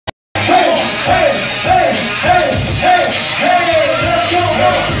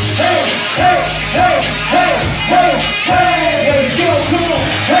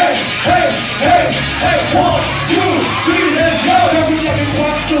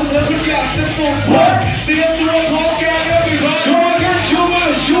กและทุกอย่างจะสุขเตรียมตัวพร้อมแกนแล้วมีความชูมือขึ้นชูมือ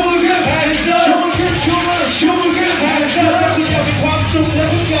ชูมือขึ้นแผ่นเดิมชูมือขึ้นชูมือชูมือขึ้นแผ่นเดิมทุกอย่างมีความสุขและ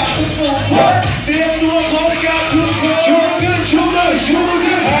ทุกอย่างจะสุขเตรียมตัวพร้อมแกนทุกคนชูมือขึ้นชูมือชูมือ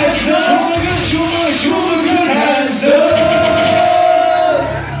ขึ้นแผ่นเดิมชูมือขึ้นชูมือชูมือขึ้นแผ่นเดิม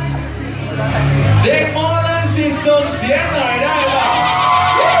เด็กมอลังสิส่งเสียงหน่อยได้ป่ะ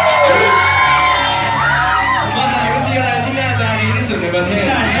มาหาวิธีอะไรที่หน้าตาดีที่สุดในประเทศใ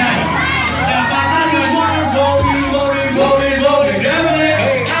ช่ใช่อยากมาท่าเรือ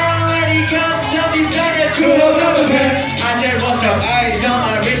I just want some ice on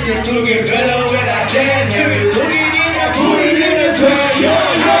my wrist and to get better when I dance. Have you looking in and put it in the trash? Yo,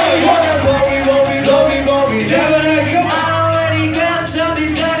 yo, yo, roll me, never let come on. I already got some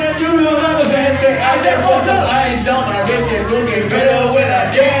designer to the rubber band. I just want some ice on my wrist and to get better when I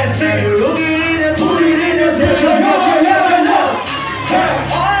dance. Have you looking in and put it in the trash? Yo, yo, yo, yo. Hey,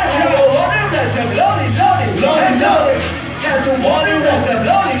 I have a water that's a loaded. That's a water that's a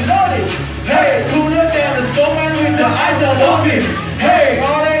loaded. Hey, cooler than the storm and with the ice on love me. Hey,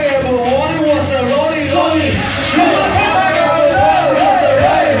 all I ever wanted was a rolling. Sure, all I ever wanted was a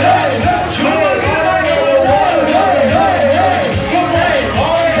hey. Sure, all I ever wanted, hey. Come on,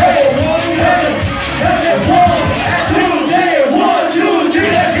 all I ever wanted, hey. And then 1, 2,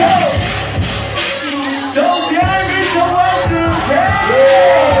 3, let's go. So behind me, so what's the change?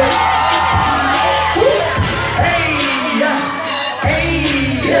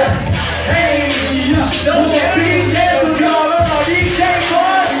 Hey, don't get DJ from y'all on our DJ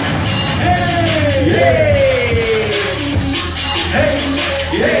boys.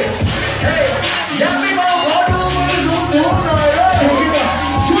 Hey, y'all be my water with the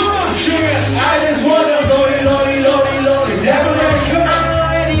I just wanna load it. Never let it come. I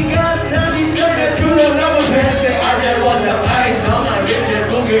already got something to the number pen. Say I just want some ice on my wrist and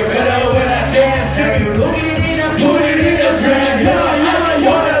look it better when I dance. If you look it in and put it in the trend. Yeah, I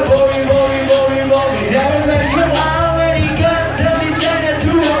wanna roll it. Never let it come. I already got something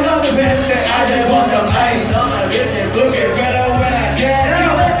to the number pen. Say I just want some ice on my wrist and look it better when I dance.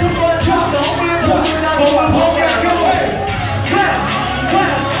 Now let's do one drop. Don't be looking up for one whole get away. Clap.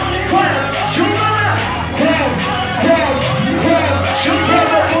 Shoot up. Clap. Shoot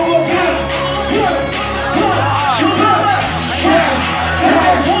up. Shoot up. Clap.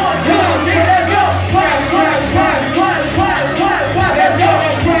 1, 2, 3, let's go. Clap. Let's go. Shoot up. Let's go.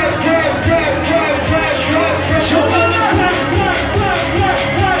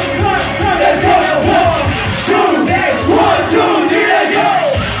 1, 2, 3, let's go.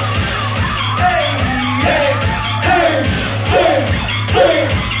 Hey. Let's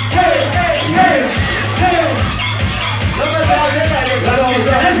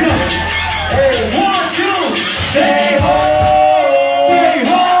go. Hey, 1, 2, say ho. Say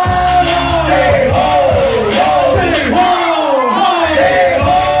ho. Say ho. Say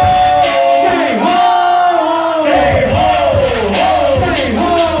ho. Say ho. Say ho. Say ho. Say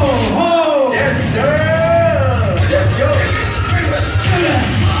ho. Yes, sir. Let's go.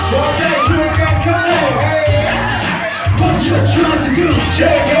 One day you ain't got come on. What you trying to do?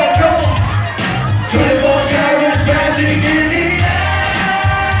 Shake it, go. 24 karat magic in the air.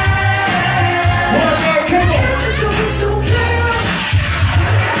 One day, come on.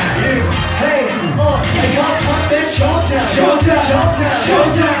 Hey, I got one that's showtime.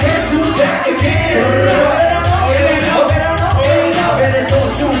 Guess who's back again? I bet it's all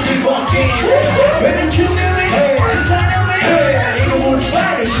soon be walking. When you kill me, inside of me, ain't no one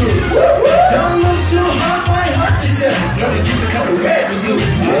fighting shit. Don't look too hot, my heart is up. Gonna keep the color red and blue.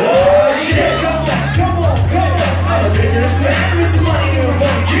 Oh shit, come on. I'm a dangerous man with some money in the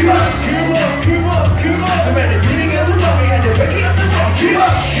bank. Keep up. So many beating us above me and you're breaking up the wall. Keep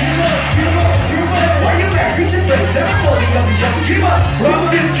up. Why you back? Reach your face. 740, I'll be jumping. Keep up. Rock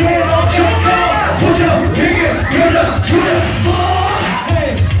the dress on your car. Push up, bring it, get up to the floor. Hey.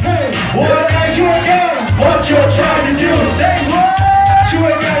 What are you again? What you're trying to do? Say what? You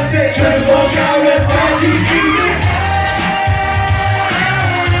ain't gotta say 24 karat magic in the air.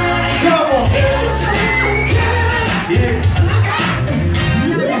 Come on. Yeah.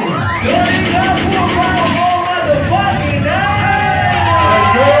 So you got for my whole motherfucking night. Let's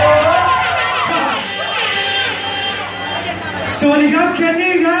go. สวัสดีครับเคน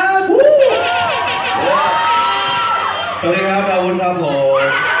นี่ครับ สวัสดีครับอาวุธครับผม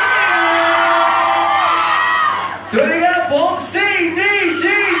สวัสดีครับผมซีนี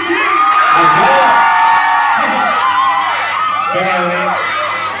จีทีเป็นไงวันนี้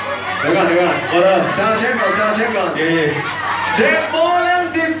เดี๋ยวก่อนซาวด์เช็คก่อนเด็กโมลัง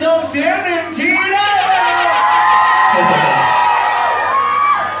สิส่งเสียง1 ทีได้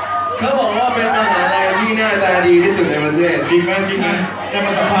ที่สุดในประเทศจริงไหมจริงไหมได้ม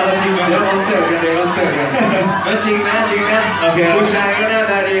าสัมภาษณ์แล้วจริงไหมเดี๋ยวเราเสิร์ฟกันแล้วจริงนะโอเคผู้ชายก็หน้า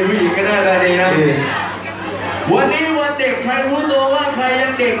ตาดีผู้หญิงก็หน้าตาดีนะวันนี้วันเด็กใครรู้ตัวว่าใครยั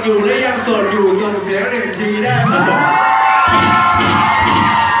งเด็กอยู่หรือยังโสดอยู่ส่งเสียง1 ทีได้ไหม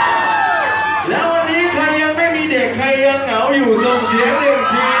แล้ววันนี้ใครยังไม่มีเด็กใครยังเหงาอยู่ส่งเสียง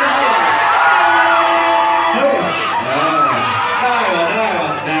1 ทีได้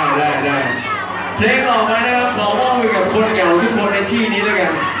ได้เพลงออกมานะครับขอมอบมือกับคนเหงาทุกคนในที่นี้ด้วยกั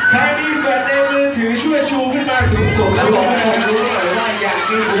นใครมีแฟลชในมือถือช่วยชูขึ้นมาสูงๆแล้วบอกให้ผมรู้หน่อยว่าอยาก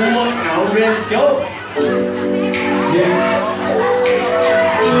กินหัวเหงา Let's go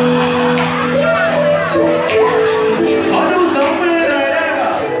ขอดู2 มือหน่อยได้ป่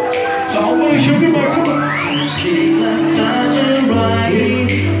ะ2 มือชูขึ้นมาครับพี่หลับตาเมื่อไร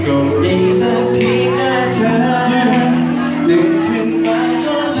ก็มีแต่พี่หน้าเธอตื่นขึ้นมา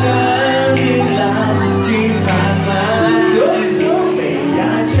ต้องเจอเรื่องราวที่ผ่านมาไม่อย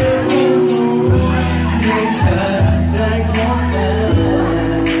ากจะรู้ให้เธอได้พบเธอ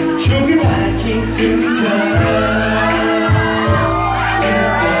ช่วยมาคิดถึงเธอ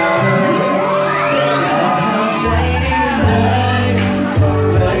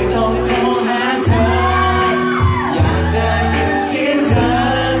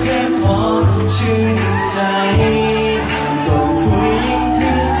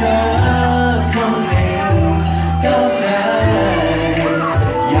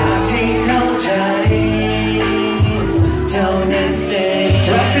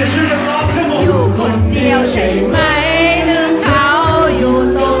ใช่ไหมลืมเขาอยู่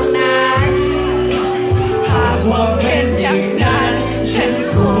ตรงนั้นหากว่าเป็นอย่างนั้นฉัน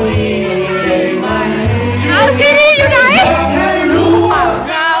คุยได้ไหมเอาที่นี่อยู่ไหนให้รู้ว่า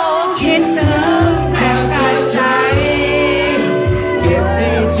เราคิดถึงแค่กายใจเก็บใน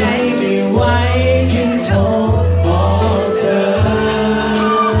ใจไม่ไหวจึงโทรบอกเธอ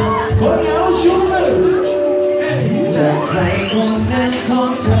คนเหงาชุ่มมือจากใครคนนั้นขอ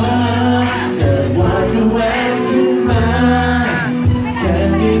งเธอระแวงขึ้นมาแค่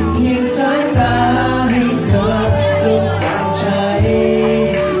เพียงสายตาให้เธอลงตามใจ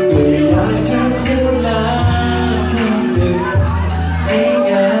ก็อยากจะพูดลาคำหนึ่ง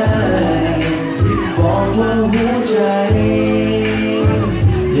ง่ายๆบอกว่าหัวใจ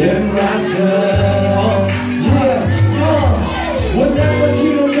ยังรักเธอวันนั้นวันที่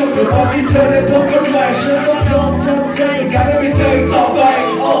เราจบกับวันที่เธอได้พบกันใหม่ฉันต้องยอมทำใจการไม่มีเธออีกต่อไป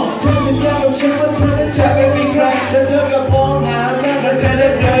เธอสัญญากับฉันว่าเธอจะไม่มีใครแต่เธอก็มองหาแม่และเธอได้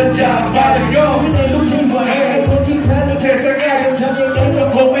เดินจากไป Let's go ไม่ได้ลุกขึ้นไหวไอ้คนที่แท้จะเทสักแง่จะทำอย่างนั้นก็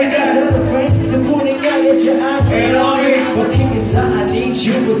คงไม่ได้เธอสักครั้งจะพูดง่ายๆอยากจะอ่านให้ลองดิว่าที่มีสารนี้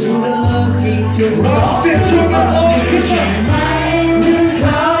ชื่อว่าทูนั้นเลิกมีเธอรอเสียชื่อมันโอ้ยใช่ไหมลืมเข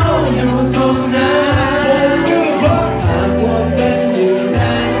าอยู่ตรงนั้นหากว่าเป็นอย่าง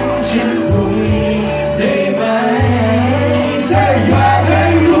นั้นฉันคุยได้ไหมอยากให้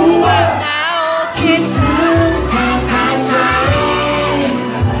รู้ว่าเราคิดถึงเธอหายใจ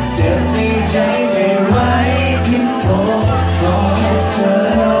เจ็บในใจไม่ไหวที่โทรบอกเธอ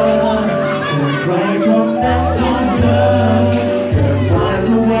ใครคนนั้นของเธอเกิดความ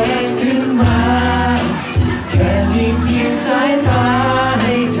ระแวงขึ้นมาแค่เพียงสายตาใ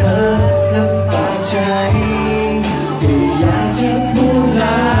ห้เธอลำบากใจก็อยากจะพูดล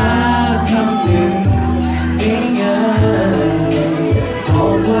าคำหนึ่งง่ายๆบอ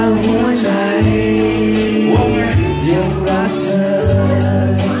กว่าหัวใจยังรักเธอ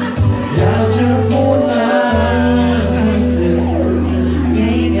อยากจะพูดลาคำหนึ่ง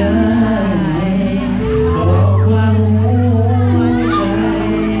ง่ายๆบอกว่าหัวใจ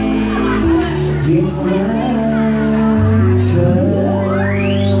ยังรักเธอ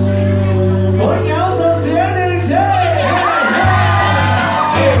คนเหงาส่งเสียง1 ที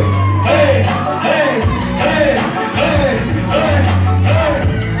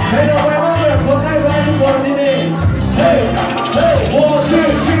ให้เราไปว่าแบบคนได้ร้องทุกคนที่นี่เฮ้ยone two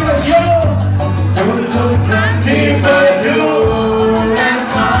three let's go ทุกครั้งที่เปิดดูละ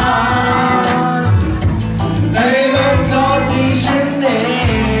ครในละครที่ฉันเอ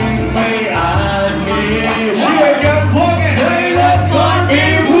งไม่อาจมีช่วยกันพูดในละครมี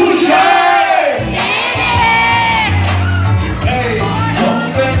ผู้ชายคง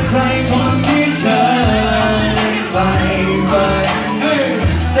เป็นใครคนที่เธอใฝ่ฝัน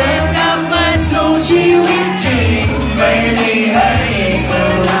แต่กลับมาสู่ชีวิตจริงไม่ได้ให้อะ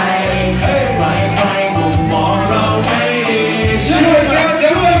ไรใครๆก็มองเราไม่ดีช่วยกัน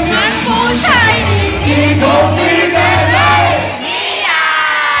ฉันผู้ชายที่คงมีแต่ในนิยา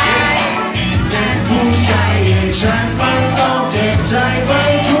ยแต่ผู้ชายอย่างฉันมันต้องเจ็บใจไป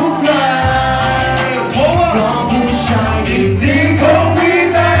ทุกรายเพราะผู้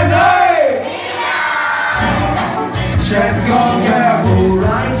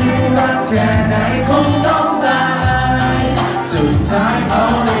เขา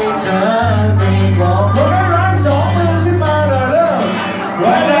ให้เธอไม่บอกคนละร้าน2 มือขึ้นมาหน่อยเร็ว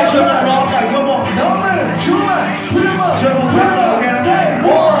ร้านได้ช่วยร้องหน่อยเขาบอก2 มือช่วยพูดมาช่วยพูดมาsay 1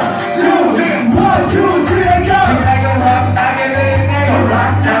 2 3 1 2 3 ที่ไหนก็รักแต่ยังไงก็รั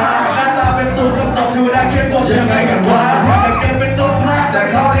กเธอหน้าตาเป็นตัวกับตกทูได้แค่บอกยังไงกันวะแต่เก็บเป็นตัวพลาดแต่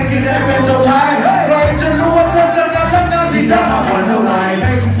เขาได้คิดได้เป็นตัวท้ายใครจะรู้ว่าเธอจะกำลังน่าสีดำมากกว่าเท่าไรไ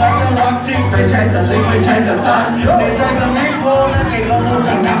ม่ใช่แค่ความจริงไม่ใช่สัจจริงไม่ใช่สัจตันในใจก็ไม่พอนั่นเองเราต้อง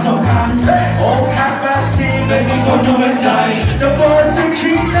สั่งน้ำสำคัญโอ้คักแบบที่ไม่มีคนดูเป็นใจจะเปิดสิ่ง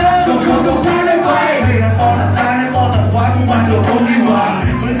ชิ้นนั้นก็คงต้องพลาดได้ไปไม่ต้องมองทางซ้ายให้มองทางขวาทุกวันตัวคงดีกว่า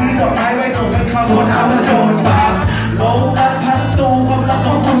มือถือดอกไม้ไว้ตรงกันข้ามหัวน้ำและโจรปากลงอันพันตูความรักข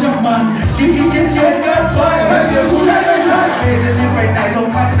องคุณช่างมันคิดเย็นกันไปไม่เสียคุณได้ไม่ใช่จะสิ้นไปไหนสง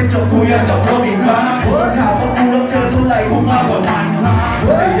ครามจะจบกูยังต้องรบอีกครั้งหัวข่าวของกูรับเจอเท่าไหร่กูมากกว่าพัน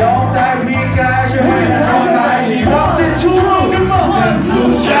แต่ยอมได้พี่กายช่วยให้เราได้ดีเพราะจะชูกันมาวันผู้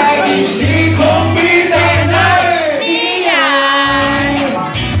ชายดีคงมีแต่ในนิยาย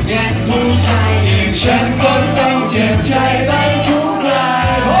ยังผู้ชายอย่างฉันก็ต้องเจ็บใจไปทุกรา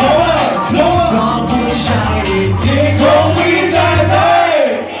ยเพราะผู้ชายดีคงมีแต่ใน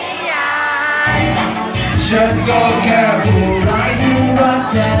นิยายฉันก็แค่ผู้ร้ายที่รัก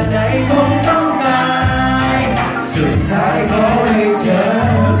แค่ไหนคงต้องตายสุดท้ายเขาให้เธอ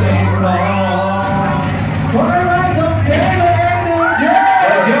ไม่รอคนอะไรต้องเทตัวเองหนึ่งเท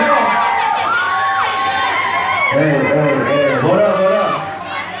โหด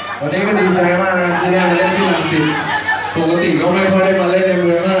วันนี้ก็ดีใจมากนะที่ได้มาเล่นที่รังสิตปกติก็ไม่ค่อยได้มาเล่นในเ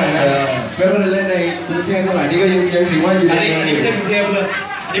มืองเท่าไหร่นะไม่ค่อยได้เล่นในกรุงเทพเท่าไหร่นี่ก็ยังถือว่าอยู่ในเมืองนี่ไม่ใช่กรุงเทพเพื่อน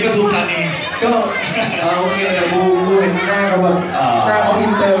นี่ปทุมธานีก็โอเคแต่กูเห็นหน้าเขาแบบหน้าเขาอิ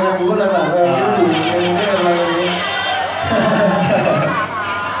นเตอร์นะกูก็เลยแบบอยู่ในกรุงเทพอะไรอย่างนี้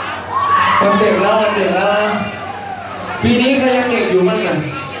วันเด็กแล้วปีนี้ใครยังเด็กอยู่บ้างกัน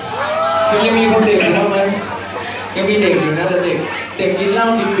ยังมีคนเด็กอยู่บ้างไหมยังมีเด็กอยู่นะแต่เด็กกินเหล้า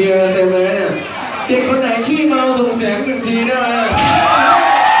กินเบียร์เต็มเลยเนี่ยเด็กคนไหนขี้เมาส่งเสียง1 ทีได้ไหม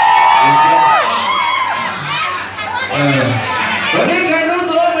วันนี้ใครรู้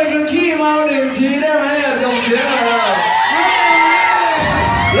ตัวเป็นคนขี้เมา1 ทีได้ไหมส่งเสียงอะไร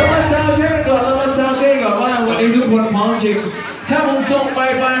แล้วมาซาวเช็คก่อนว่าวันนี้ทุกคนพร้อมจริงถ้าผมส่งไป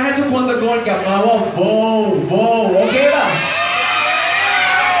ให้ทุกคนตะโกนกลับมาว่าโวโอเคป่ะ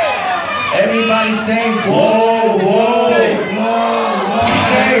Everybody say whoa say whoa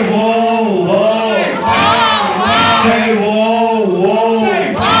say whoa say whoa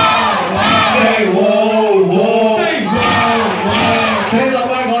say whoa เพลงต่อ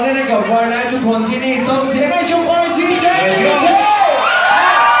ไปขอเล่นให้กับวอยไนท์ทุกคนที่นี่ส่งเสียงให้ชุบวอยทีเจ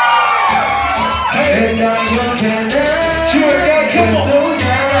เป็นได้ก็แค่นั้นช่วยกันขโมยจ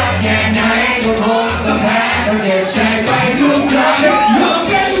ะรักแค่ไหนก็คงต้องแพ้ต้องเจ็บใจไปทุกครั้งยอมเ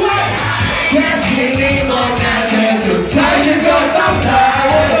ป็นไว้แค่เพียงได้มองหน้าเธอสุดท้ายฉันก็ต้องตาย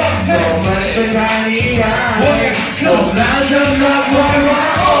โลกมันเป็นแค่นิยายโลกแล้วฉันรักไว้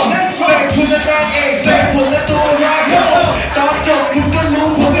เป็นคุณจะต้องเอกเป็นผมและตัวรักตอนจบคุณก็รู้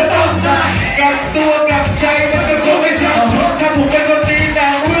ผมก็ต้องตายกับตัวกับใจมันก็คงไม่ทำถ้าผมเป็นคนดีแต่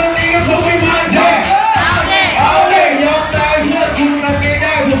เรื่องนี้ก็คงไม่ผ่านเธเอาเลยยอมตายเพื่อคุณทำไม่ไ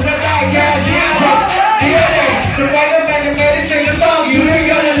ด้ผมก็ได้แค่เดียวจะไปแล้วไปยังไงที่ฉันก็ต้องอยู่ด้วย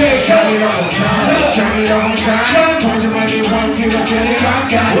กันเลยฉันไม่รอของฉันคงจะไม่มีวันที่เราจะได้รัก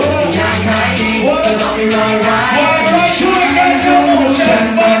กันอยากหายดีจะต้องมีรอยร้ายช่วยกันเข้าฉัน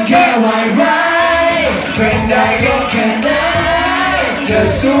มันแค่วายร้ายเป็นได้ก็แค่นั้นจะ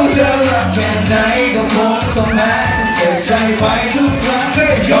สู้จะรักแค่ไหนก็คงต้องแพ้เจ็บใจไปทุกครั้ง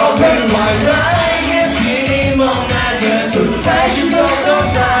ยอมเป็นวายร้ายแค่เพียงได้มองหน้าเธอสุดท้ายฉันก็ต้อง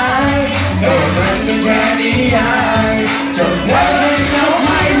ตายก็มันเป็นแค่นิยายจบวันให้เขาใ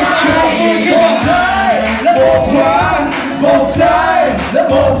ห้มาช่วยกันโบกซ้ายและโบกขวาโบกซ้ายและ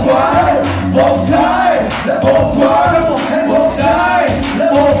โบกขวาโบกซ้ายและโบกขวาแล้วบอกให้โบกซ้ายและ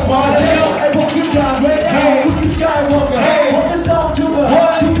โบกขวาเร็วไอ้พวกคิดอยากเว้ยไอ้พวกคิดกายวอล์กผมจะส่งทุกค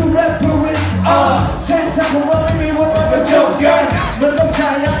นที่คือแรปเปอร์ริสเส้นทางของเราไม่มีวันมาประจบกันมันต้องใช้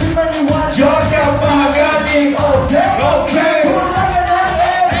ยังที่ไม่มีวันย้อนกลับมากันอีกโอเคพูดรักกันนะ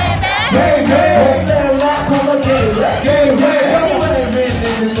เฮ้ผมเร็วและคงต้องเก่ง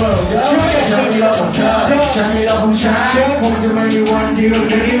ฉันมีเราของฉันคงจะไม่มีวันที่เรา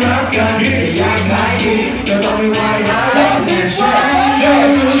จะได้รักกันอยากหายดีก็ต้องไม่ไหวแล้วแต่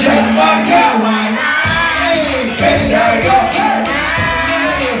ฉันมันแค่วายเป็นได้ก็แค่นั้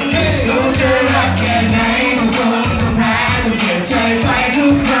นสู้จะรักแค่ไหนก็คงต้องแพ้ต้องเจ็บใจไปทุ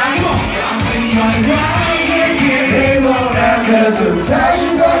กครั้งยอมเป็นวายร้ายแค่เพียงได้มองหน้าเธอสุดท้ายฉั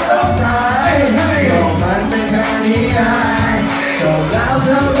นก็ต้องตายก็มันเป็นแค่นิยายจบแล้ว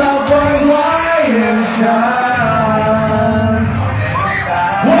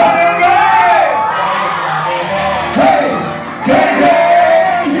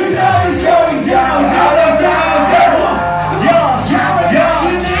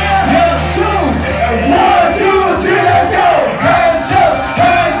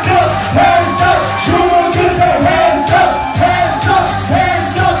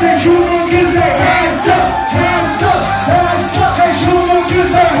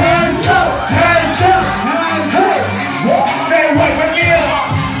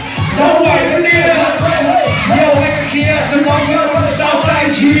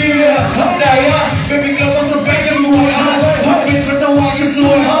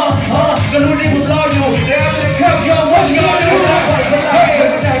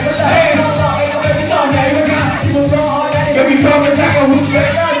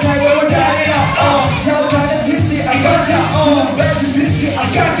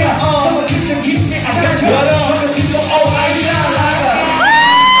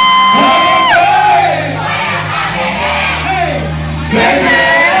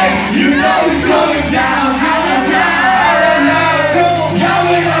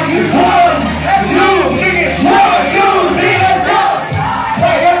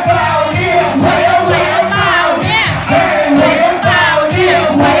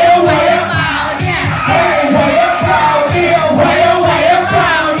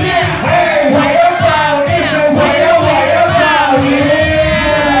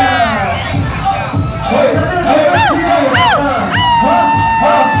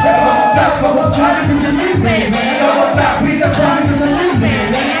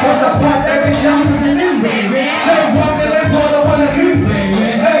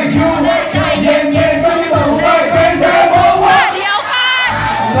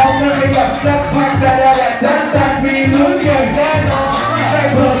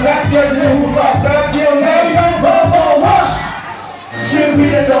ชื่อพี่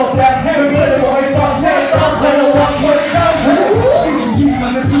จะโด่งดังให้เพื่อนๆบอกให้ฟังให้ต้องคอยระวังคนเข้าชู้ยิงมั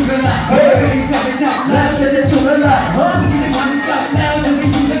นจุกแล้วล่ะเฮ้ยจับไปจับแล้วจะจุกแล้วล่ะเฮ้ยกินมันจับแล้วจะไม่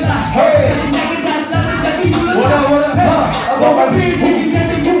อยู่แล้วล่ะเฮ้ยแม่ก็จับแล้วจะไม่อยู่แล้วล่ะบอกมาพี่ที่ยิงกันไ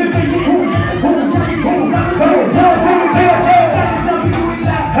ม่ยิงไม่เป็นผู้ผู้ชายผู้รักเฮ้ยเธอจะไม่ดู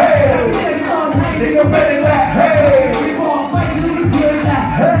ละเฮ้ยเสียซ่อนให้เด็กก็ไม่ได้ละเฮ้ยไม่บอกไม่รู้เพื่อนละ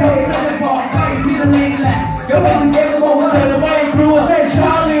เฮ้ยจะไม่บอกไม่พี่จะเล่นแหละก็ไม่ถึงแกก็บอกว่าเธอจะไม่กลัวให้ช้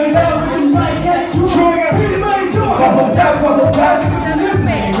าหรือเร็วเป็นไรแค่ช่วยกันพี่ไม่ช่วยความผมจำความผมรักฉันจะลืมไ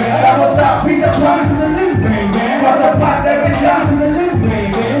ม่แม้ความผมรักพี่จะพลาดฉันจะลืมไม่แม้ความสัมพันธ์ได้ไม่ช้าฉันจะลืมไม่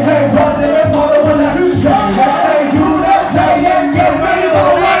แม้ให้พอได้ไม่พอแล้ววันละรู้จักให้อยู่แล้วใจเย็นไม่บอ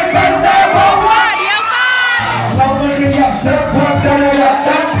กว่าเป็นแต่บอกว่าเดี๋ยวกันเราไม่ขยับสักพักแต่ระดับ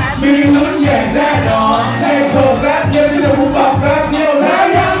นั้นมีลุ้นอย่างแน่นอนให้โผล่แป๊บเดียวจะผมบอกแป๊บเดียวแล้ว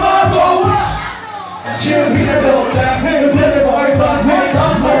ยังมาบอกว่าเชื่อพี่จะโดดแรงให้เพื่อนๆบอกให้ฟังให้ต้อ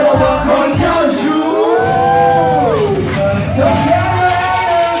งคอยระวังคนเจ้าชู้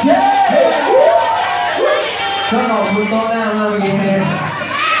ถ้าขอบคุณโต๊ะหน้ามากเมื่อกี้เนี่ย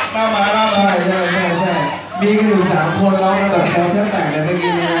ใช่มีกันอยู่3 คนเราแบบพร้อมจะแต่งเลยเมื่อ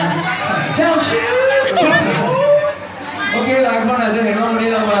กี้เนี่ยเจ้าชู้โอเคหลายคนอาจจะเห็นว่าวันนี้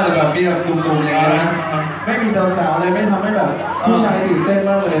เรามาแบบมีแบบตุ่มๆอย่างนี้นะไม่มีสาวๆเลยไม่ทำให้แบบผู้ชายตื่นเต้นม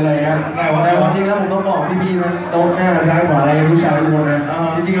ากเลยอะไรเงี้ยแต่จริงๆแล้วผมต้องบอกพี่ๆนะโต๊ะหน้าซ้ายขวาอะไรผู้ชายทุกคนนะ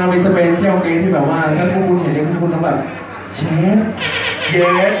จริงๆเรามีสเปเชียลเกสที่แบบว่าถ้าพวกคุณเห็นเนี่ยพวกคุณต้องแบบเชฟเก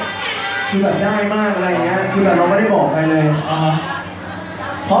สคือแบบได้มากอะไรเงี้ยคือแบบเราไม่ได้บอกใครเลย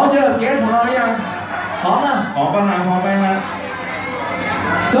พร้อมเจอเกสของเราหรือยังพร้อมอ่ะพร้อมป่ะฮะพร้อมไหมฮะ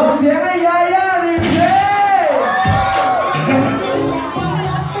ส่งเสียงให้ยาย่าหนึ่งเพล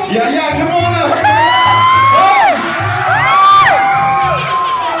งยาcome on now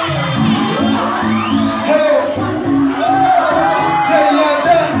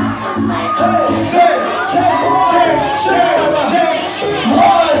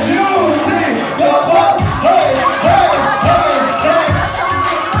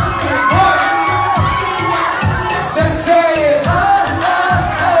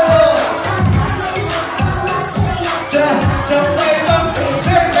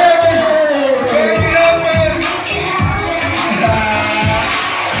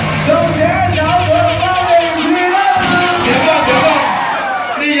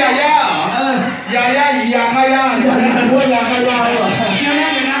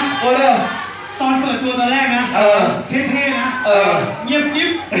ตอนเปิดตัวตอนแรกนะเท่ๆนะเงียบกิ๊บ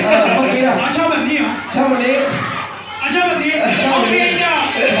เมื่อกี้อ่ะชอบแบบนี้เหรอชอบแบบนี้ชอบแบบนี้โอเคจ้ะ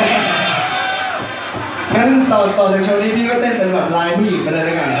งั้นต่อจากโชว์นี้พี่ก็เต้นเป็นแบบลายผู้หญิงไปเลย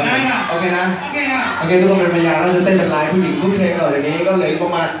ด้วยกันได้ค่ะโอเคนะโอเคค่ะโอเคทุกคนเป็นพยานเราจะเต้นเป็นลายผู้หญิงทุกเพลงต่อจากนี้ก็เหลือปร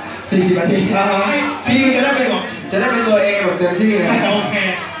ะมาณ40 นาทีพี่จะได้เป็นตัวเองแบบเต็มที่นะ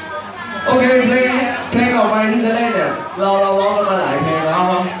โอเคเพลงต่อไปที่จะเล่นเนี่ยเราร้องกันมาหลายเพลงแล้ว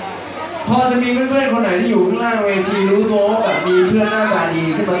พอจะมีเพื่อนๆคนไหนที่อยู่ข้างล่างเวทีรู้ตัวว่าแบบมีเพื่อนหน้าตาดี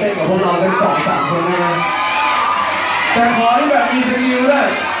ขึ้นมาเต้นกับพวกเราสัก2-3 คนได้ไหมแต่ขอที่แบบมีสกิลด้วย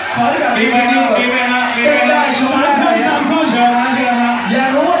ขอที่แบบมีสกิลแบบเต้นได้โชว์ได้3 คนเชิญฮะอยาก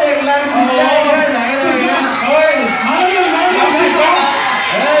รู้ว่าเด็กแรงสุดใจแค่ไหนอะไรเงี้ยเฮ้ยมาเลย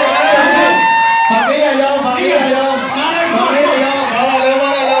ฝั่งนี้อย่ายอมมาเลยฝั่งนี้อย่ายอมเร็ววั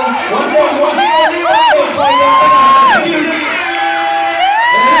นนี้ไปยัง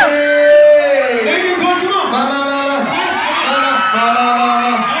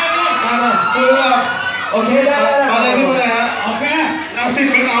โอเคได้อะไรขึ้นมาเลยฮะโอเคเราสิ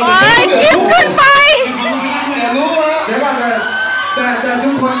เป็นเอายิ้มขึ้นไปแต่รู้ว่าเดี๋ยวก่อนแต่ทุ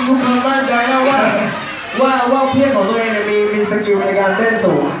กคนมั่นใจนะว่าเพื่อนของตัวเองเนี่ยมีสกิลในการเต้น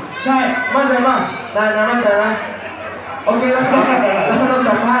สูงใช่มั่นใจป่ะได้นะมั่นใจนะโอเคแล้วเรา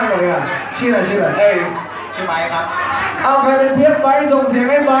สัมภาษณ์ก่อนเลยอ่ะชื่ออะไรชื่อไบครับเอาใครเป็นเพื่อนไบส่งเสียง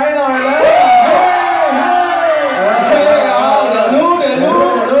ให้ไบหน่อยเลยเดี๋ยวรู้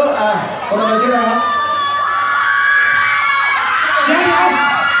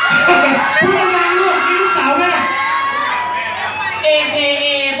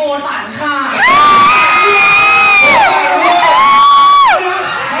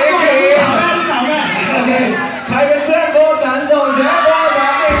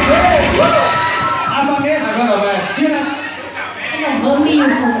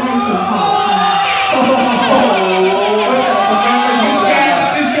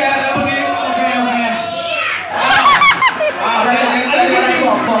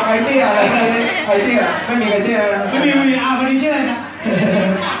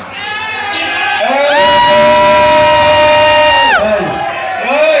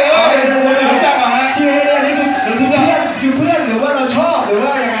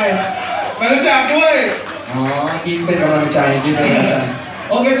คิดไปแล้ว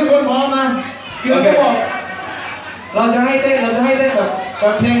โอเคทุกคนพร้อมนะคือเราจะบอกเราจะให้เต้นแบบ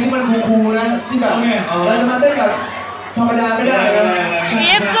เพลงที่มันคูลๆนะที่แบบเราจะมาเต้นแบบธรรมดาไม่ได้นะเ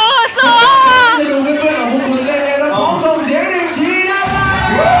ย็บโซ่จะดูเพื่อนๆของพวกคุณเต้นเนี่ยแล้วพร้อมส่งเสียงหนึ่งทีนะ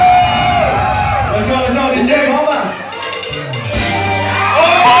เราชอบดีเจพร้อมป่ะ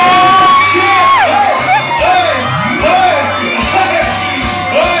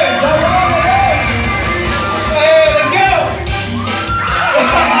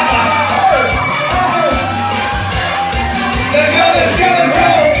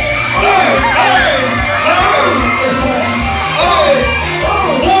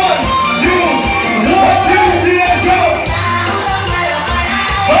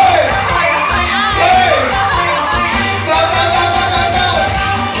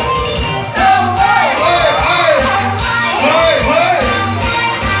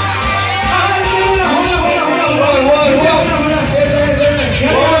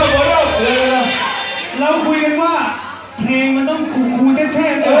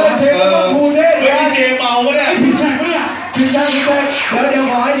เดี๋ยว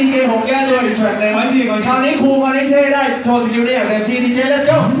ขอให้ดีเจผมแก้ตัวอีกช็อตหนึ่งคราวนี้ครูคราวนี้เท่ได้โชว์สกิลได้อย่างเต็มที่ดีเจ let's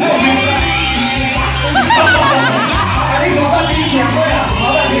go อันนี้ขอแบบมีเสียงด้วยอ่ะขอ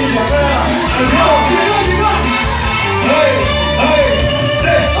แบบมีเสียงด้วยอ่ะเฮ้ยเฮ้ยเ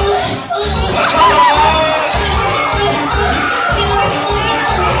ฮ้ย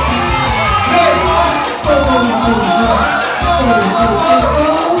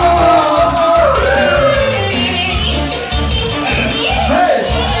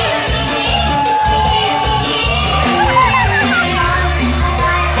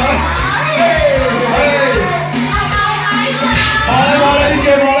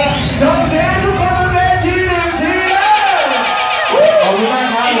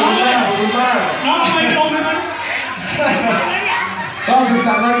ก็สุข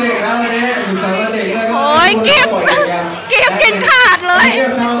สันต์วันเด็กนะวันนี้สุขสันต์วันเด็กแล้วก็โอ้ยเก็บกินขาดเลย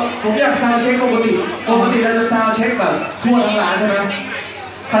ผมอยากซาวเช็คปกติเราจะซาวเช็คแบบทั่วทั้งร้านใช่ไหม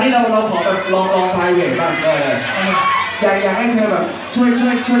คราวนี้เราขอแบบลองพายเวทบ้างอยากให้เธอแบบช่วย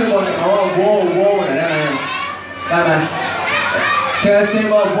ตะโกนกับเขาว่าโว้หน่อยได้ไหมเธอเซ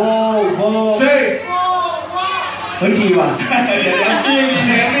บอกโว้เฮ้ยดีว่ะเดี๋ยวเ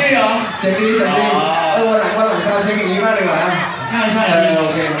สียงนี่เหรอเสียงดีวันหลังซาวเช็คอย่างนี้มากเลยว่ะนะใช่โอ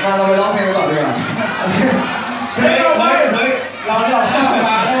เคมาเราไปร้องเพลงต่อดีกว่าเพลงต่อไปเราจะออกม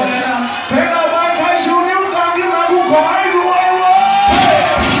าแล้วนะเพลงต่อไปใครชูนิ้วกลางขึ้นมากูขอให้รวยเว้ย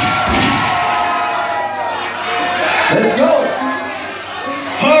Let's go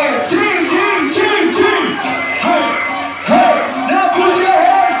เฮ้ยชิงเฮ้ย now put your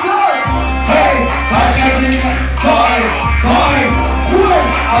hands up เฮ้ยพาฉันไปคอยคุย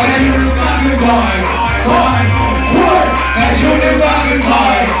เอาให้นิ้วกลางขึ้นคอยคุยให้ชูนิ้วกลางขึ้นคอ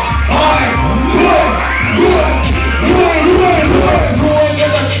ยคุยกัน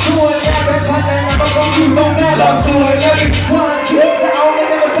แบบช่วยแย่ไปพันในน้ำก็อยู่ตรงหน้าเราสวยแล้วมีความคิดจะเอาเงิ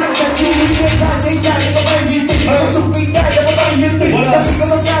นมาทำจากชีวิตเงินค่าใช้จ่ายก็ไม่มีติดสุขไม่ได้แต่ก็ต้องยึดติดแต่พี่ก็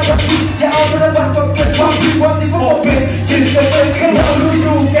ต้องการแบบพี่จะเอาธนบัตรจนเกิดความผิดหวังที่พวกผมเป็นจิตจะเป็นแค่เรารู้อ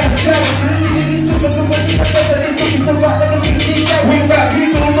ยู่แก่ใจดีที่สุดมันคือวันที่ฉันจะได้สุขสบายและก็มีดีใจวิ่งแบบพี่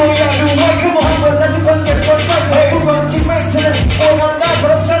ดูเราอยากดูไว้ขโมยหมดแล้วทุกคนเจ็บคนไข้พวกความจริงไม่แสดงโอ้มันได้เพร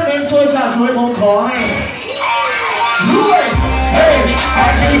าะฉันเองช่วยชาติช่วยผมขอให้รวยเฮ้ยหา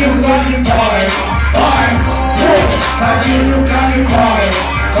กยืนอยู่กันยิ่งคอยหากยืนอยู่กันยิ่งคอย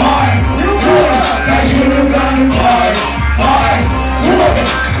หากยืนอยู่กันยิ่งคอย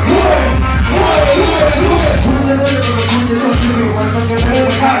มันยังเรื่อง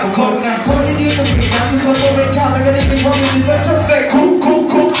ค่าของคนนะคนที่ดีต้องมีงานทุกคนต้องเป็นค่าแล้วก็ได้เป็นความดีและชอบเฟกคุกทุก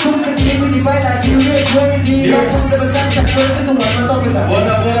คดีไม่ดีไม่หลายทีเรื่องเพื่อนไม่ดีเราคงจะเป็นการจัดเกินที่สมองมันต้องเป็นแบบวัน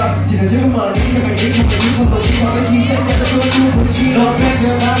ที่เธอเชื่อมานี้ทำไมนี้คนที่ความไม่ทีฉันจะต้องดูคนที่เราเป็นเธ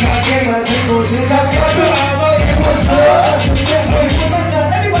อมาหาแก้มาเธอโกรธเธอทำก็ไม่เอาไม่ได้คนเธอแก้ไม่คนนั้นแต่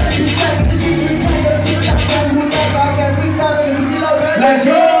ไม่ว่าจะดีใจจะชีวิตใครจะมีหลักการรู้หน้าตาการวิ่งตามเป็นสิ่งที่เราเป็น Let's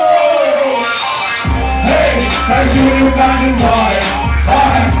go Hey ใครชูนิ้วกลางขึ้นคอย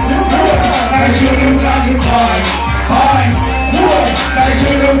ใครชูนิ้วกลางขึ้นคอยใครชู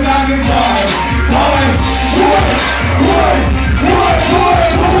นิ้วกลางขึ้นคอย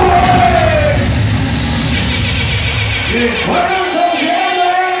วันนี้ส่งเสียงเล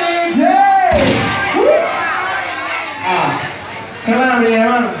ยดีเจข้างล่างเป็นยังไง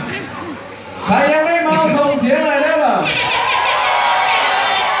บ้างใครยังไม่เมาส่งเสียงเลยได้ป่ะ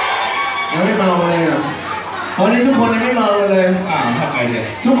ยังไม่เมาเลยอ่ะวันนี้ทุกคนยังไม่เมาเลยทำไงเนี่ย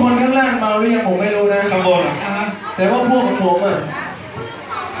ทุกคนข้างล่างเมาหรือยังผมไม่รู้นะข้างบนแต่ว่าพวกของผมอ่ะ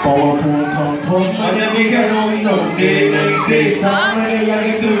เพราะว่าภูมิของผมมันจะมีแค่นุ่มหนุ่มดีหนึ่งดีสองไม่ได้อยากใ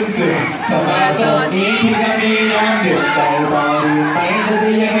ห้กึ่งกึ่งถ้ามาตอนนี้พี่ก็มีน้ำดื่มแต่รอหรือไม่ถ้าจะ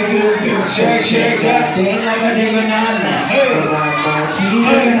อยากให้กึ่งกึ่งเช็คเช็คกันเด้งแล้วก็เด้งมานานนะเฮ้ยมาทีเ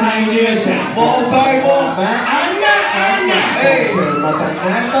ดียวกันให้เดียวฉันโบกไปโบกมาอันน่ะเฮ้ยเธอมาตั้งน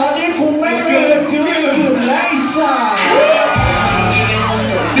านตอนนี้คงไม่เกินกึ่งและอีสาน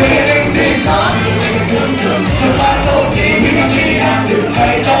ดีสามถ้ามาตอนนี้พี่ก็มีน้ำดื่มไป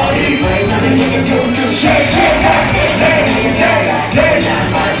ต่อดีไหมถ้าจะอยากให้กึ่งกึ่งเช็คเช็คกันเด้ง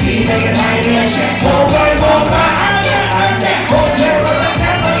มาทีเดียวกันให้เดียวฉันโบกไปโบกมาอันน่ะโบกเธอมาตั้งน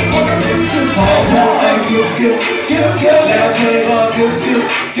านตอนนี้คงไม่เกินกึ่งแล้วเธอก็กึ๊บ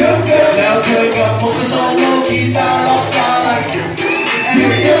แล้วเธอก็ผมก็โซโล่กีตาร์ล็อกสตาร์ไลท์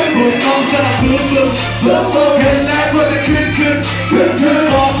ผมมองสลับเพิ่มเห็นแล้วก็จะขึ้น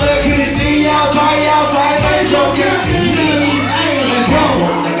บอกเลยคืนนี้ยาวไปไม่จบกันไอ้เลยชอบผ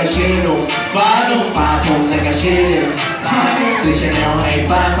มแล้วก็ชื่อหนุ่มฟ้าหนุ่มป่าผมแล้วก็ชื่อเดิมซื้อชาแนลให้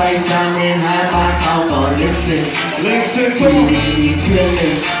ป้าไปสามเดือนหาป้าเขาก่อนเลือกซื้อทีวีอีกเครื่องห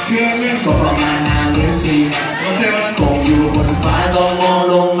นึ่งก็ประมาณ50,000คงอยู่บนฟ้าต้องมอง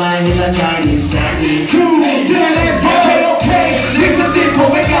ลงมาเห็นละชายที่แสนดีโอเคลิปสติกผม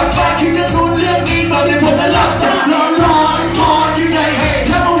ไม่กลับบ้านคิดเรื่องนู้นเรื่องนี้ตอนนี้ผมน่ะหลับตาร้อนอยู่ใน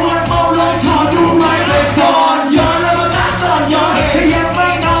ถ้ามาวันเมาลงถอดดูไหมเลยตอนย้อนแล้วมาตาตอนย้อนถ้ายังไม่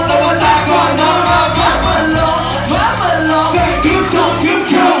นอนแต่ว่าตาก่อนนอนมาฟ้ามันลงแค่คิดส่งคิด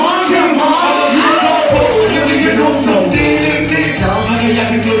เข้ายังมีแค่นุ่มดีสองมันก็ยัง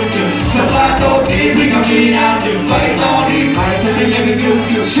ไม่กึ่งสบายโตดีพี่ก็มีน้ำดื่มไปต่อดีไหมถ้าจะยังไม่กึ่ง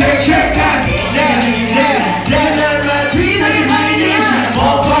เช็คกันเดินมาทีไหนให้ดีฉันบอ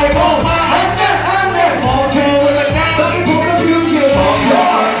กไปบอกมาอันนั้นบอกเธอว่าละกันตอนนี้ผมก็กึ่งบอกแ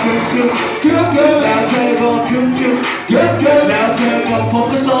ล้วเธอก็กึ่งแล้วเธอก็ผม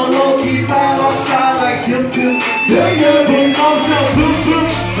ก็โซโล่กีตาร์ล็อกสตาร์ไลท์กึ่งผมเอาเสื้อ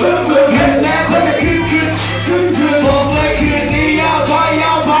เห็นแล้วก็จะขึ้นบอกเลยคืนนี้ยาวไป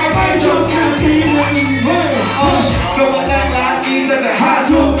ไม่จบกันทีนึงก็มานั่งร้านกินตั้งแต่5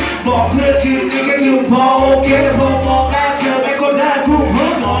 ทุ่มบอกเพื่อนคืนนี้ก็อยู่พอโอเคแต่พอมองหน้าเธอไม่คนหน้าคู่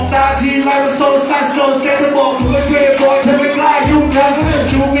มองตาทีไรมันโซซัสเธอบอกผมเป็นเกย์บอยเธอไม่กล้ายุ่งนะก็เรื่อง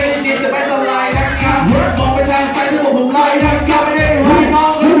ชูเงี้ยนิดแต่ไม่ตลายนะครับมองไปทางซ้ายเธอบอกผมไล่นะครับไม่ได้ให้น้อ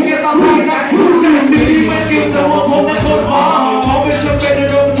งรู้เกี่ยวกับอะไรนะสิ่งที่ไม่กินแต่ว่าผมนั้นคนพอเขาไม่ชอบเป็นอา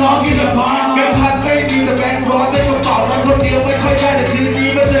รมณ์ท้องกินแต่พอแบงค์พันไม่มีแต่แบงค์ร้อยแต่กระเป๋านั้นคนเดียวไม่ค่อยได้แต่คืนนี้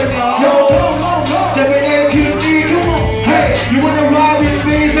มาเจอกันจะไปเล่นคืนนี้ทุกคน Hey you wanna ride with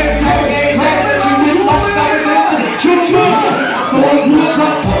me เส้นทางเองแค่ไม่รู้ว่าจะไปชุ่มพูดครั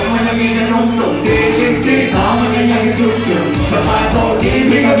บผมมันยังมีแต่นมตุ่มดีสองมันก็ยังกึ่งสบายโตดี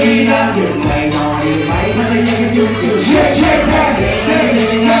พี่ก็มีน้ำดื่มไปหน่อยไหมถ้าจะยังกึ่งเช็คได้มาทีไ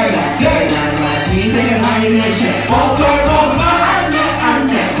ด้กันให้เรื่อยบอกมาอัน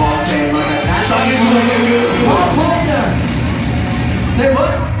แน่บอกเธอมาแต่ตอนนี้ผมยังอยู่พอผมนะsay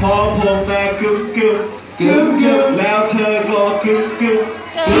what พอผมนะกึ่งแล้วเธอก็กึ่ง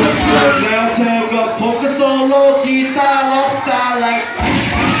แล้วเธอก็ผมก็โซโล่กีตาร์ล็อกสตาร์ไลท์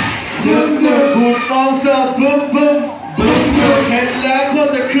พูดฟองเสิร์ฟบึ้มเห็นแล้วก็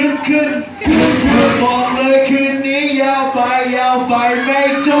จะขึ้นบอกเลยคืนนี้ยาวไปไม่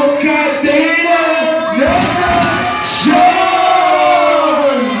จบแค่ดีนะโชว์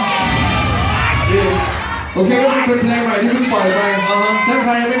โอเคก็เป็นเพลงใหม่ที่เพิ่งปล่อยไปถ้าใค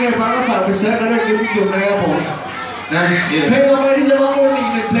รยังไม่เคยฟังก็ฝากไปเซิร์ชแล้วได้กึ่งนะครับผมนะเพลงต่อไปที่จะร้องเป็นอีก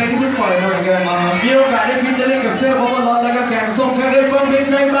หนึ่งเพลงที่เพิ่งปล่อยมาเหมือนกันมีโอกาสได้พิจารณากับเสื้อพอมาล็อตแล้วก็แกงส้มใครได้ฟังเพลง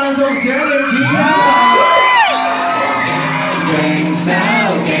ใจบางส่งเสียงหนึ่งทีเก่งสาว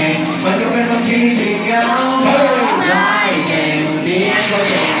เก่งมันก็เป็นบางทีที่เงาได้เก่งดีก็เ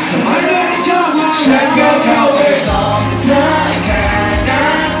ก่งสมัยเรื่องที่ชอบมาฉันก็เข้าไปสอบเธอแค่นั้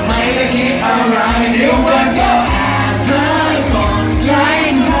นไม่ได้คิดอะไรเดี๋ยวมันก็แอบเธอก่อนไล่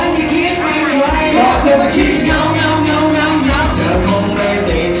เธอที่คิดไม่ไหวก็เธอมาคิดเงาเธอคงไม่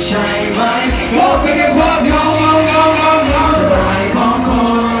ติดใช่ไหมก็เป็นแค่ความเงาสบายของค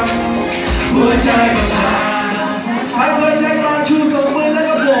นหัวใจก็สั่นให้หัวใจนอนชูสองมือแล้ว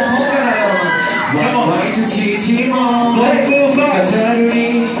ก็บอกพบกันวันไว้ทุกทีที่มองเลยกูก็เธอดูดี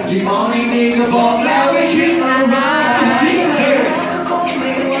ยิ่งมองดีๆก็บอกแล้วไม่คิดอะไ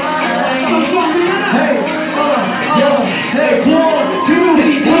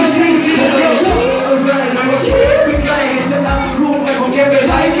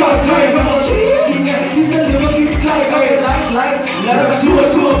รแล้วก็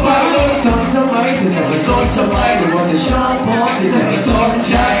ทั่วไปสนทำไมเธอจะมาสนทำไมหรือว่าจะชอบเพราะที่เธอสนใ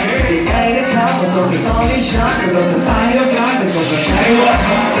จยังไงนะครับมาสนแต่ตอนนี้ฉันก็โดนสไตล์เดียวกันแต่ก็ไม่ใช่ว่า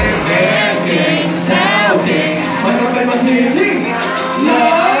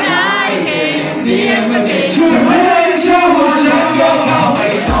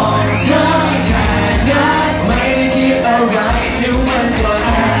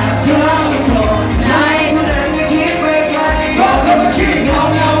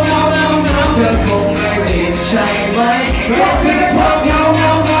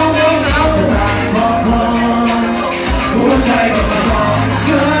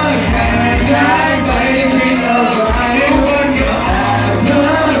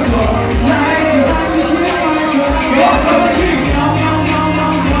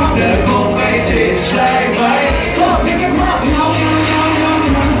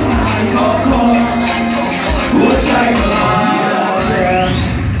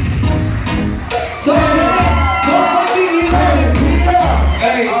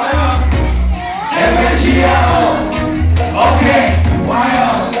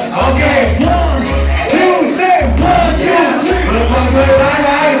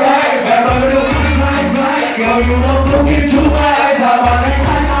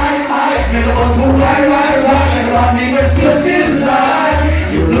อนนี้มันเสียสิ้นเลย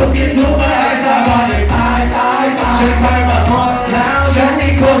อยู่ลุกขึ้นทุกมาให้สาบานให้ตายฉันไปมาหมดแล้วฉัน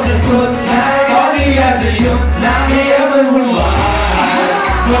นี่คงจะสุดแล้วตอนนี้อยากจะหยุดแล้วที่ยังมันวุ่นวาย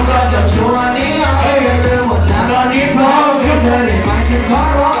เมื่อก่อนจะชวนนี้เอาไปลืมหมดแล้วตอนนี้พร้อมให้เธอได้ไหมฉันขอ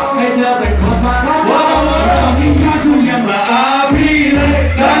ร้องให้เธอเป็นคนมาทักว่าที่ข้าคุณยังมาอาพี่เลย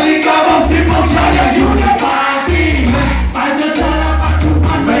นาฬิกาบอก10 โมงเช้าอยากอยู่ในปาร์ตี้ไปเจอเธอแล้วปัจจุ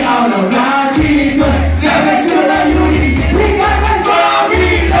บันไม่เอาแล้วนาทีด้วยจะไม่เชื่อแล้วอยู่ดีพี่กลายเป็นมาพี่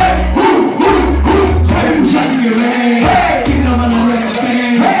เลยให้ผู้ชายที่อยู่เลยกินแล้วมันเลยกับเอ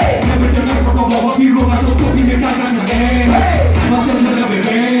งแค่เป็นจะไม่เขาก็บอกว่าพี่รู้มาสมตัวพี่ไม่กล้ากันอย่างเองมาเจอเธอแล้วเบเ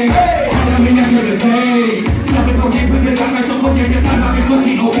บ้เราไม่อยากเจอเลยเซ่เราเป็นคนที่เพิ่งเดินทางไปสองคนยังจะตายมาเป็นคน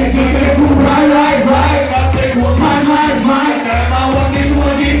ที่โอเคเคยเป็นผู้ร้ายมาเป็นหัวไม่แต่มาวันนี้สวั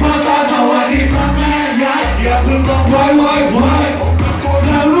สดีพ่อตาสวัสดีพ่อแม่ยายอย่าเพิ่งร้องไว้แ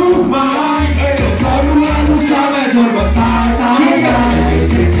ล้วลูกไม้ขอดูแลลูกสาวแม่จนวันตาย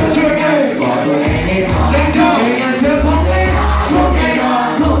ช่วยกันบอกตัวเองให้พอเธอคงไม่รอ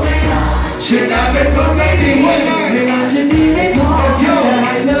ฉันอาจเป็นคนไม่ดีในงานฉันดีไม่พอแต่ใ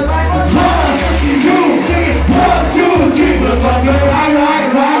ห้เธอไปหมดที่เมื่อก่อนก็ร้าย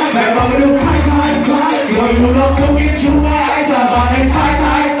แบบมาดูคล้ายก็อยู่รอบคงกินชูว่าไอ้สาบานให้ตา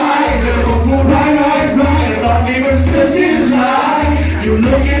ยเรื่องของผู้ร้ายแต่ตอนนี้มันเสียสิ้นเลยอยู่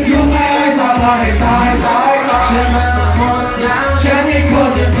ลุกกินชูว่าไอ้สาบานให้ตายฉันมาหมดแล้วฉันนี่ควร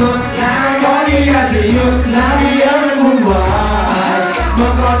จะสุดแล้วตอนนี้อยากจะหยุดแล้วเยอะมันวุ่นวายเมื่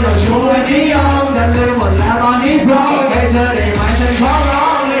อก่อนจะชวนนิยมแต่ลืมหมดแล้วตอนนี้พร้อมให้เธอได้ไหมฉันขอร้อ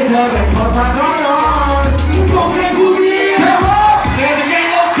งให้เธอเป็นคนพาร้องบอกให้กูมีเธอไม่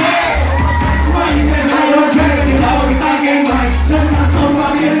โอเคไม่โอเคกันที่เราไปตั้งเกมใหม่เลิกสะสมควา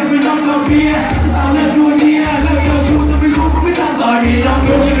มเพียรกันเป็นน้องกับเพียสาวเลิกดูเนี่ยเลิกเจ้าชู้จะไม่รู้ก็ไม่ทำต่อดีน้อง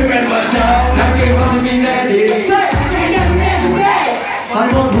รู้จะไม่เป็นว่าเธอนักเกมว่าจะมีแน่ดีตอน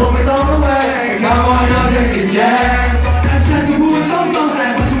มองไม่ต้องระแวงมาว่าเราจะสิ้นแย่ฉันก็พูดต้องแต่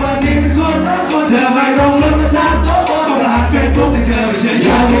ปัจจุบันนี้เป็นคนละคนเธอไม่ต้องเลิกมาสร้างโต๊ะต้องรหัสเฟซบุ๊กให้เธอไม่เชื่อ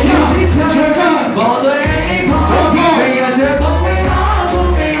ฉันที่เธอบอกตัวเองให้พอไม่งั้นเธอคงไม่ร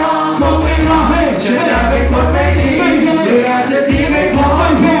อให้ฉันจะเป็นคนไม่ดีหรืออาจจะดีไม่พอ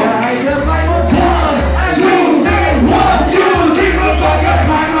อยากให้เธอไปหมดทั้งชูที่เมื่อก่อนก็ค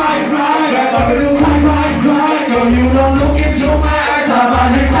ล้ายแต่ตอนไปดูคล้ายก็อยู่ลองลุกกินชูมาสาบาน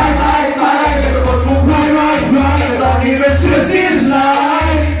ให้ตายเป็นคนผู้คล้ายแต่ตอนนี้เป็นเสือสิ้นลาย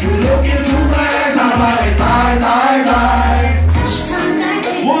อยู่ลุกกินชูมาสาบานให้ตาย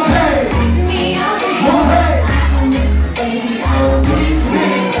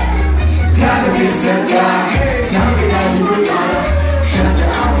ถ้าจะมีสัญญาทำไม่ได้จะรู้ไหมฉันจะ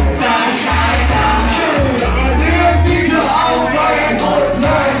เอาตายเรื่องนี้เธอเอาไปหมดเล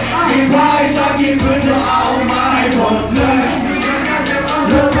ยมีพายสักกี่คืนเธอเอามาให้หมดเลยเ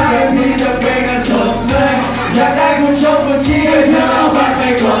รื่องแบบนี้จะเป็นกันสดเลยอยากได้คุณชมคุณชี้ให้เธอเอาบัตรไป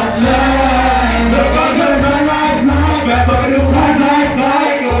กดเลยแล้วก็เธอร้ายแบบมาดูคล้าย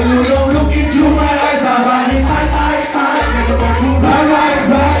ก็อยู่ลงลุกกินชูมาไอ้สาบานให้ตายไม่ต้องบอกผู้ร้าย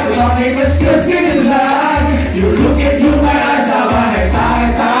ตอนนี้มันเสียสิ้นแล้วอยู่ลุกกินชูมาไอ้สาบานให้ตาย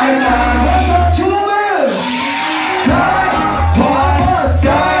ชูมือซ้ายขวา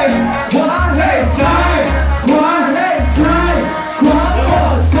ซ้ายขวาให้ซ้ายขวาให้ซ้ายขวา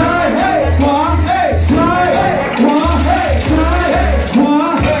ซ้ายขวาให้ซ้ายขวาให้ซ้ายขวา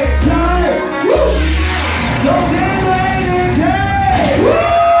ให้ซ้ายส่งเสียงเลยหนึ่งที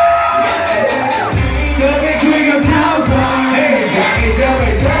เธอไปคุยกับเขาก่อนอยากให้เธอไป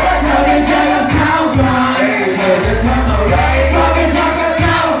เจอไปเจอกับเขาก่อนเธอจะทำอะไรก็ไปทำกับเข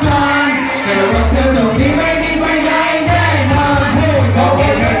าก่อนเธอว่าเธอตรงนี้ไม่ดีไปไหนแน่นอนก็ไม่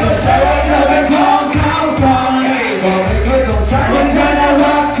เคยสงสัยว่าเธอเป็นของเขาก่อนก็ไม่เคยสงสัยว่าเธอน่า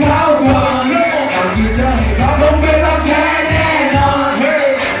รักเขาก่อนตอนที่เธอให้เขาลงไปรักแท้แน่นอนเ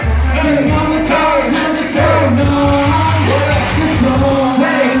มื่อมองมันเขาเธอจะเข้านอน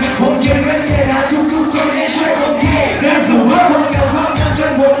ผมเขียนไว้เสียดายทุกคนให้ช่วยผมทีและสวัสดีกับความจ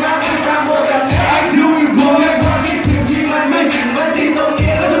นโบราณตามโบราณไอ้ดูโบราณความคิดถึงที่มันไม่ถึงมันติดตรง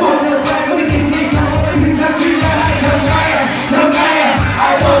นี้แล้วจะบอกเธอไปก็ไม่ติดที่เขาไม่ถึงสักทีแล้วทำไง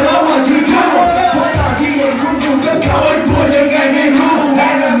I don't know what to do เพราะตอนที่เห็นคุณอยู่กับเขาไอ้พูดยังไงไม่รู้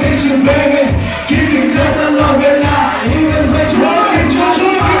And I miss you baby คิดถึงเธอตลอดเวลา Even when you are in your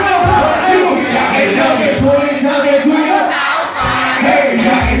shoesอยากให้เธอไปคุยกับHey อย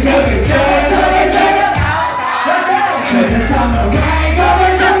ากให้เธอไปเจอเธอจะทำอะไรก็ไป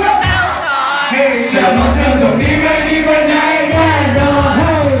ทำกับHey จะมองเธอตรงนี้ไม่ดีไปไหนแน่นอ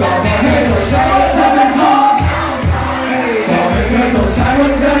นก็ไม่เคยสงสัยว่าเธอเป็นของก็ไม่เคยสงสัยว่า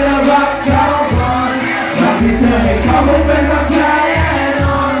เธอน่ารักเขาก่อนตอนที่เธอ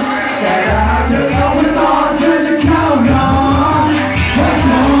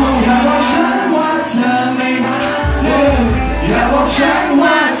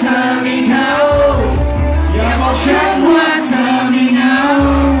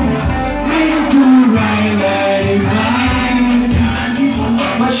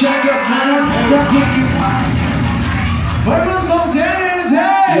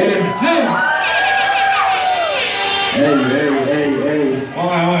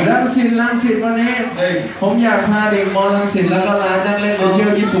งสิตวันนี้ผมอยากพาเด็กมอลังสิตแล้วก็ร้านนั่งเล่นไปเที่ยว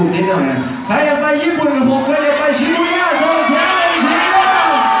ญี่ปุ่นนิดหน่อยใครอยากไปญี่ปุ่นกับผมก็อยากไปชิบูย่าโซเทียเลยทีเ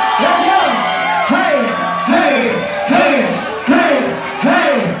ดียวเยอะๆเฮ้ยเฮ้ยเฮ้ยเฮ้ยเฮ้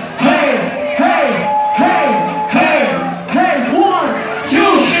ยเฮ้ยเฮ้ยเฮ้ยเฮ้ยเฮ้ย one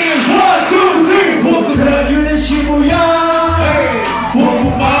two three one two three พวกเธออยู่ในชิบูย่าพวกกู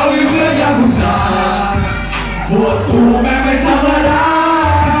เมาอยู่เพื่อยากุซ่าพวกกูแม่งไม่ธรรมดา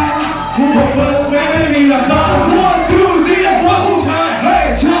พวกมึงแม่งไม่มีราคา one two three พวกกูเชิญเฮ้ย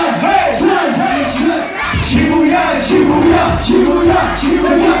เชิญเฮ้ยเชิญเฮ้ยเชิญชิบูย่าชิบูย่าชิบูย่าชิ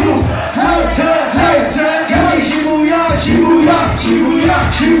บูย่าเฮ้ยเชิญเฮ้ยเชิญเฮ้ยชิบูย่าชิบูย่าชิบูย่า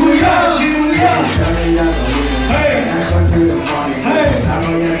ชิบูย่าชิบูย่าเฮ้ย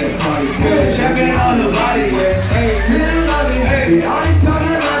Hey, champion on the body, hey, feeling lovely, hey, all these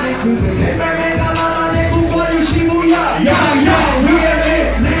colors running through the day, man, make a lot of money, who call you Shibuya? Yeah, yeah, we are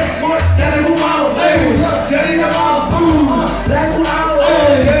lit, more than who out, hey, telling them all, like who out,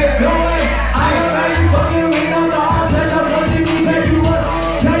 hey, no way, I don't know you fucking with no dog, touch up on the beat, make you want,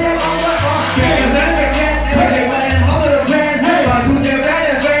 tell you all what, yeah, then they get, hey, when I'm over the plan, hey, but to the bad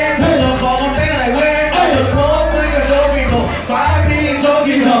and fan, hey, the call one thing like when, hey, the call, make a dog, we go,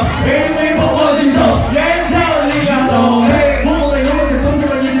 明明不过镜头，眼跳你感动。嘿，我们有些东西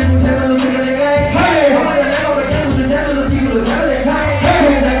嘛，一直不停的都是个灵感。嘿，我们的两个人都是天都是地都是天都得开。嘿，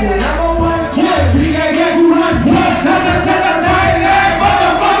在鼓南风湾，你该开鼓南，他太来，放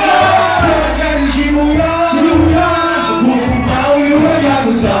个。在你西部呀，我不保佑我家不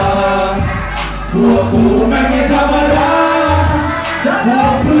傻，我不买没他妈的，我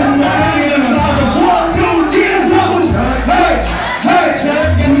不买你的啥子，我就记得我不成。嘿。ใครเค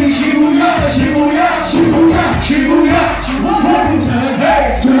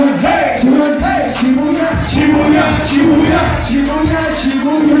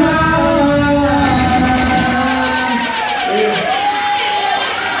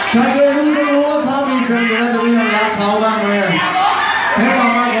ยรู้จะรู้ว่าเขามีแฟนอยู่แล้วจะไม่ยอมรับเขาบ้างไหมเพลงต่อ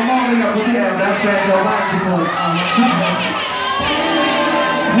มาผมมอบให้กับคนที่แอบรักแฟนชาวบ้านทุกคน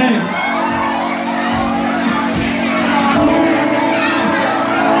เฮ้ย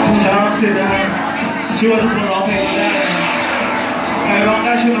ชาวสิทธิ์นะครับช่วยทุกคนร้องเพลงได้ใครร้องไ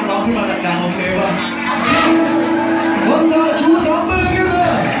ด้ช่วยร้องขึ้นมาดังๆโอเคป่ะคนเธอชูสองมือขึ้นมา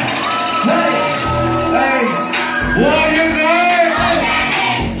เฮ้ยเฮ้ยว่ายังไง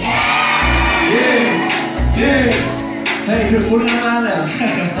เฮ้ยคือคุณงานเลย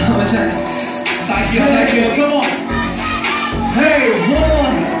ไม่ใช่สายเขียวก็มอง Hey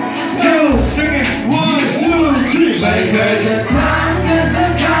one two three one two three ไม่เคยจะทำกันสั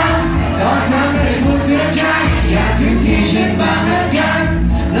กครั้งตอนทำให้ผู้เสียใจอยากถึงที่ฉันบ้างละกัน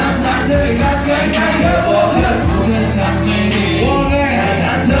น้ำตาเธอไม่กลับกันใครเธอบอกเธอทำไม่ดีแต่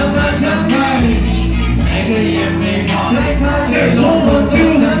นั้นเธอมาทำไมให้เธอยังไม่พอให้พาเธอลงคนที่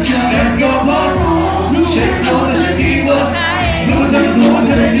เธอแต่ก็พอรู้ฉันรู้เธอดีกว่ารู้เ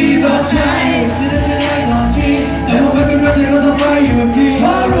ธอดีกว่าใจเธอได้ตอนที่แต่ว่าไม่เป็นไรที่เราต้องไปอยู่แบบที่เพร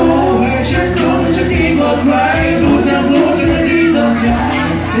าะรู้ฉันรู้เธอดีกว่าใครรู้เธอดีต่อใจ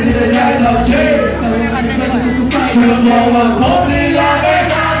เธอได้ต่อใจเธอมองว่าผมลีลาไม่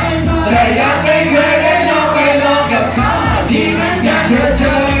ได้แต่ยังไม่เคยได้ลองไปลองกับเขาดีเหมือนกันเธอเจ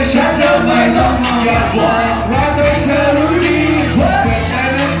อฉันเธอไม่ต้องอยากบอกรักให้เธอรู้ดีเพื่อใช้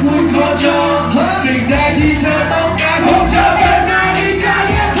และพูดขอจองสิ่งใดที่เธอต้องการคงจะเป็นหน้าที่การเ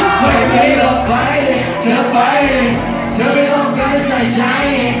ลี้ยงเธอไม่หลอกไปเธอไปเธอไม่ต้องการใส่ใจ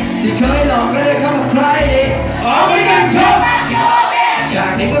ที่เคยหลอกไม่ได้เข้ากับใครเอาไปกันครับจา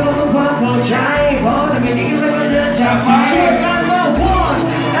กนี้ก็ต้องความเข้าใจเพราะถ้าไม่ดีก็ต้องเดินจากไปกันว่า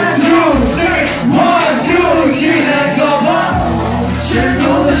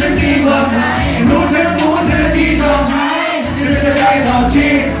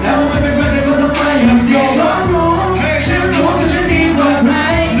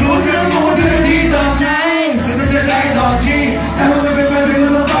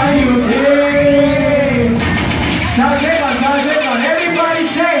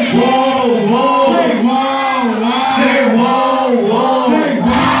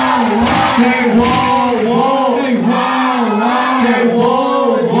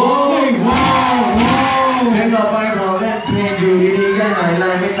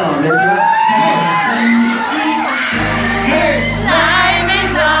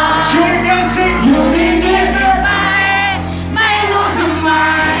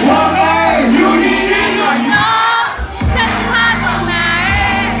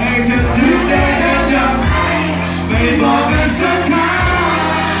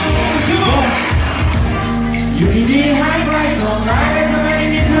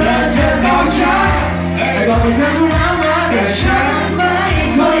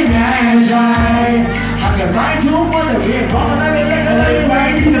เพราะอะไรไม่เลิกอะไรไม่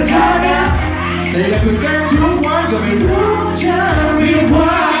ที่สถานะแต่อยากคุยกันทุกวันก็ไม่รู้จะเรียกว่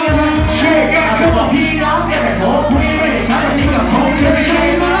าอะไรก็บอกพี่น้องแค่ขอคุยไม่ได้ทันนี่ก็คงจะใช่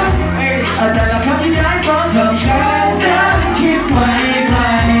ไหมแต่ละคำที่ได้ฟังคำฉันนั้นคิดไปไกล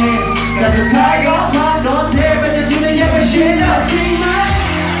แต่สุดท้ายก็พลาดโดนเทไปจะจริงและยังไม่เชื่อจริงไหม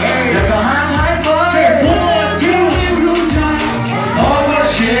แล้วก็ห่างหายไปพูดที่ไม่รู้จักเพราะว่า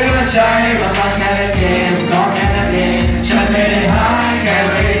เชื่อใจมาฟังแค่เล่นเกมก็แค่นั้นเองฉันไม่ได้หายแค่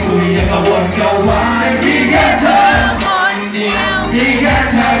ไม่ได้คุยยังกังวลกังวายมีแค่เธอคนเดียวมีแค่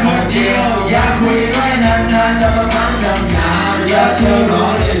เธอคนเดียวอยากคุยด้วยนานๆแต่บางครั้งทำงานอยากเธอรอ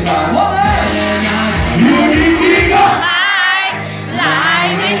ได้บ้างอยู่ดีๆก็ไล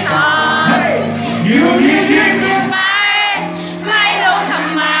น์ไม่ตอบอยู่ดีๆก็ไม่รู้ท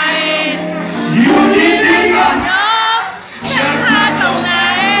ำไมอยู่ดีๆก็นกฉันพลาดตรงไหน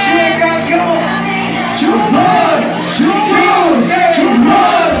ชุบมือชุบมือชุบมื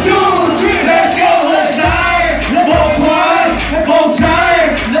อชุบที่เล็กก็เลยใจและบอกขวานและบอกใจ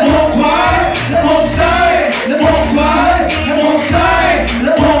และบอกขวานและบอกใจและบอกขวานและบอกใจแล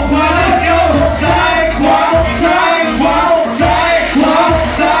ะบอกขวานและก็บอกใจขวาใจขวาใจขวา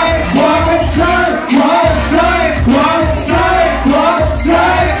ใจขวาใจขวาใจขวาใจขวาใจ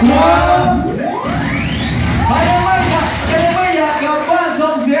ขวาไปยังไม่ค่ะยังไม่อยากกลับบ้านส่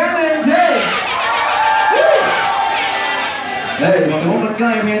งเสียงเลยเท่เฮ้ยบอกว่ามันใก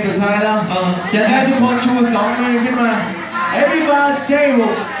ล้เพลงสุดท้ายแล้วจะให้ทุกคนชู2 มือขึ้นมา Everybody say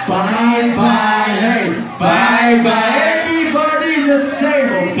bye bye hey bye bye everybody just say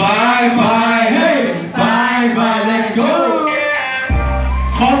bye bye hey bye bye let's go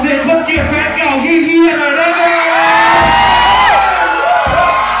ขอเสียงคนเกลียดแฟนเก่าที่เฮียหน่อยได้ไหม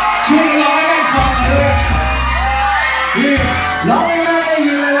ช่วยร้องให้ฟังเลยร้องไม่ได้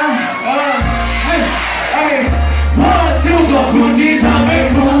ยินเลยนะพ่อทุกคนคุณที่ทำให้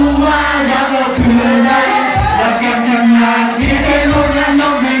รู้ว่ารักเราคืออะไรรักกันขนาดนี้ไปลงและล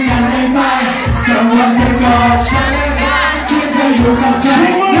งในกันได้ไหมแต่ว่าเธอกอดฉันกันที่เธออยู่กับใคร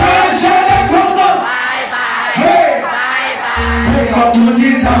และฉันได้คงต้องบายบายเฮ้บายบายขอบคุณ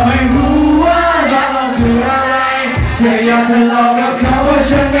ที่ทำให้รู้ว่ารักเราคืออะไรเธออยากทะเลาะกับเขาว่า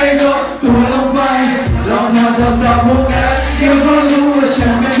ฉันไม่ลดตัวลงไปลองทำสาวๆพวกนั้นเดี๋ยวก็รู้ว่าฉั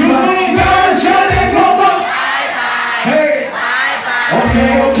นเป็นใครและฉันได้คงต้องโอ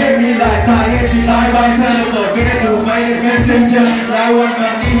เคมีหลายสายที่ไลน์บายเธอเปิดไม่ได้ดูไม่ได้เป็นเซ็นเจอร์หลายวันแบ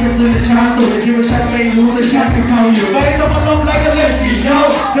บนี้จะซื้อช้าตัวที่ว่าฉันไม่รู้แต่ฉันเป็นเขาอยู่ไม่ต้องมาลงไลน์กันเลยสี่โย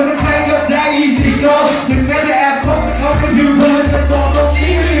จะเป็นใครก็ได้ easy go ถึงแม้จะแอบคบกับเขาเป็นอยู่เพื่อฉันบอกตรง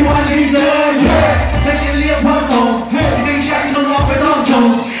นี้ไม่มีวันรีเทิร์นถ้าจะเรียกพ่อโตถึงฉันก็รอไปต้องจ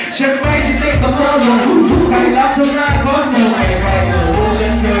บฉันไม่ใช่เด็กกับพ่อหลงใครรับเท่านั้นเพราะเธอไม่ใครรู้ฉั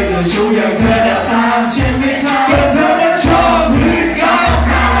นเคยเจอชู้อย่างเธอแต่ตามฉันไม่ทันก็เธอนั้นชอบหรือไง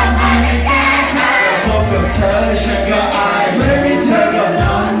เธอฉันก็อายไม่มีเธอก็น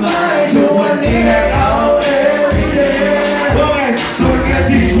อนไม่ทุกวันนี้ให้เรา everyday ส่วนแค่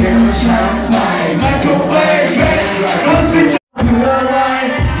ที่เห็นฉันไปมันคงไม่เป็นไรมันเป็นคืออะไร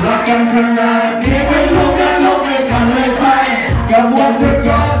รักกันขนาดนี้ไม่ลงกันลงไม่กันเลยไปกับว่าเธอก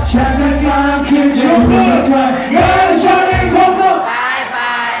อดฉันทั้งวันคืนจะพูดใครงั้นฉันเองคงต้องบายบ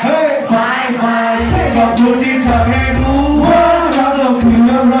ายเฮ้ยบายบายขอบคุณที่ทำให้รู้ว่ารักเราคือ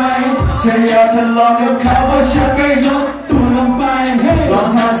อะไรเธออยากทะเลาะกับเขาว่าฉันไม่ลดตัวลงไปลอง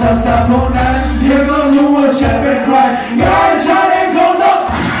หาสาวๆพวกนั้นเดี๋ยวก็รู้ว่าฉันเป็นใครงั้นฉันเองคงต้อง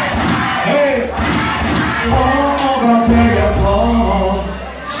เฮ้ยโอ้เพราะเธออยากพอ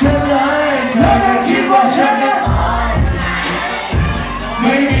ฉันเลยเธอจะคิดว่าฉันนั้นไ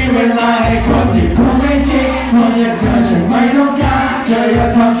ม่มีเวลาให้คนที่พูดไม่จริงคนอย่างเธอฉันไม่ต้องการเธออยาก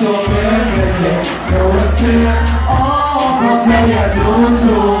ทำตัวเหมือนเป็นเด็กแต่ว่าเสียอ๋อเพราะเธออยากดู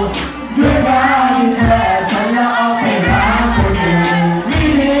ถูกด้วยการที่เธอฉันแล้วเอาไปหาคนอื่นไม่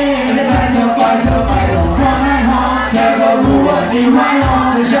ดีและฉันจะไปเธอไปหลอกว่าให้หอมเธอก็รู้ว่านี่ไม่หอม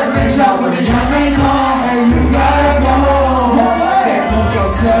แต่ฉันไม่ชอบแต่ยังไม่ขอให้อยู่กันก็แต่คบกับ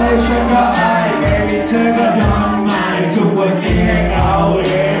เธอฉันก็อายไม่มีเธอก็นอนไม่ทุกวันนี้ให้เอา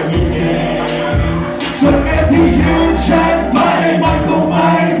everyday ส่วนแม้ที่ยืนฉันไปมันคงไม่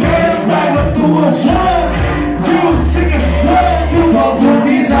เป็นไรกับตัวฉันรู้สึกขอบคุณ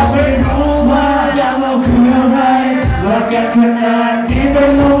ที่ทำให้รู้ว่ารักเราคืออะไรรักกันขนาดนี้ไป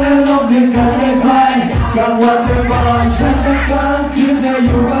ลงและลงด้วยกันเลยไปกลางวันเธอบอกฉันแต่กลางคืนเธออ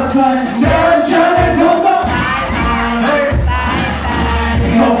ยู่กับใครเดินฉันและคงต้อง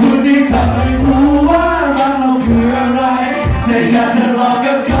ขอบคุณที่ทำให้รู้ว่ารักเราคืออะไรเธออยากจะหลอก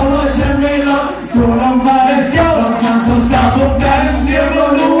กับเขาว่าฉันไม่ลดตัวลงไปลองทำสาวๆพวกนั้นเดี๋ยวก็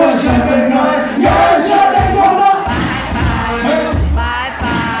รู้ว่าฉันเป็นใครงั้นฉันและคงต้อง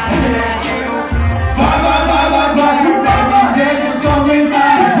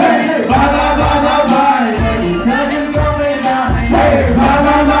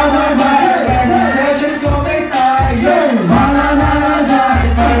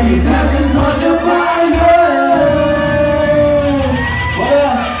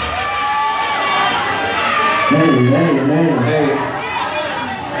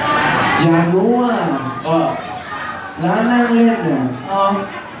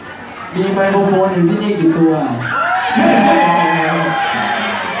มีไมโครโฟนอยู่ที่นี่กี่ตัว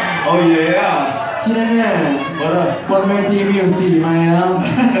โอ้ยที่นั่นเนี่ยบนเวทีมีอยู่4 ไมค์แล้ว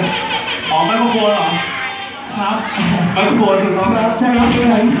อ๋อไมโครโฟนเหรอครับไมโครโฟนถูกต้องครับใช่ครับทุก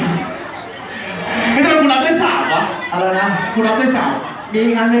คนไม่ใช่คุณรับได้3วะอะไรนะคุณรับได้3มี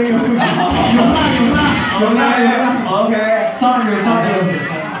อีกอันนึงอยู่ข้างล่างโอเคซ่อนอยู่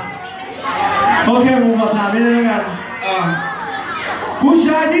โอเคผมขอถามนิดนึงกันผู้ช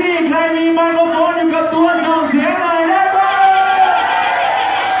ายที่นี่ใครมีไมโครโฟนอยู่กับตัวส่งเสียงหน่อยได้ป่ะ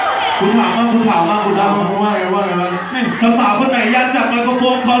คุณถามมาว่าไงสาวๆคนไหนอยากจับไมโครโฟ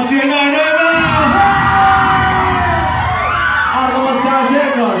นขอเสียงหน่อยได้ป่ะเรามาซาเช่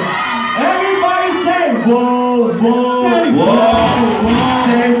ก่อน Everybody say whoa whoa say whoa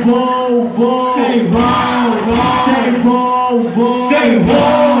say whoa whoa say whoa say whoa whoa say whoa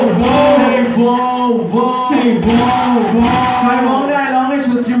say whoa whoa say whoa whoa ใครร้องได้ร้องให้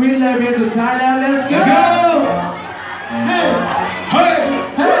สุดชีวิตเลยเพลงสุดท้ายแล้ว Let's go Hey Hey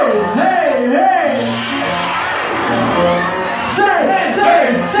Hey Hey Hey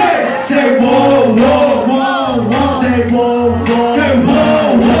Say whoa whoa whoa whoa say whoa whoa say whoa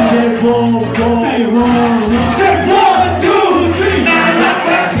say whoa whoa say whoa say 1 2 3น่ารักแบ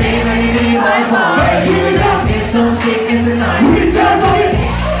บนี้ไม่มีไว้พอไม่มีสักนิดส่งเสียงกันสักหน่อยมีเธอตรงนี้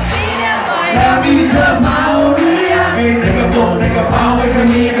แล้วมีเธอเมาหรือยังในกระเป๋าในกระเป๋าไม่เคย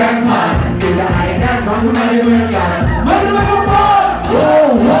มีแบงค์พันอยู่ได้นั่นมองขึ้นมาได้เหมือนกันมันจะไม่กระเป๋าโอ้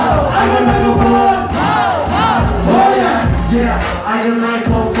โหไอ้มันไม่กระเป๋าโอ้ยI got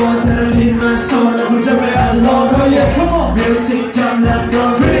microphone telling in my soul that we jump alone. Oh yeah, come on. Music come and go.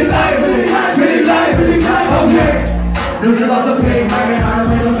 Pretty light, pretty high, pretty light, pretty high. Okay. ดูจะรอสักเพลงไหมไม่หาไ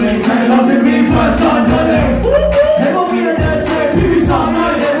ม่ต้องเพลงใช่ลองสิมีเพื่อนสอนเธอเลยให้พวกพี่เดินเซ่พี่มีสอนหน่อ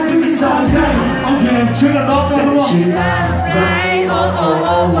ยเดี๋ยวพี่มีสอนใช่โอเคช่วยกันร้องกันทุกคนชื่ออะไร Oh oh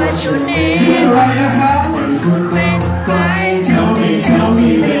oh what's your name ชื่ออะไรนะครับคุณเป็นใคร Tell me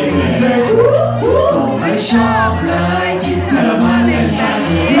baby ไม่ชอบเลยที่เธอมาเล่นแบบ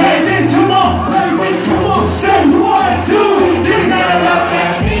นี้ Ladies come on Ladies come on Say 1 2 3น่ารักแบ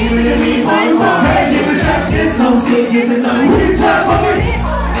บนี้ไม่ได้มีไว้พอให้ยิ้มสักนิดส่งเสียงกันสักหน่อยมีเธอคนนี้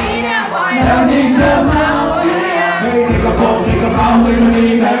แล้วนี่เธอเมาหรือยังในกระเป๋าในกระเป๋าไม่เคยมี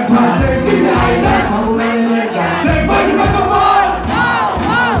แบงค์พันเซ็งที่ไหนนะเพราะไม่เหมือนกันเซ็งไปที่ไมโครโฟน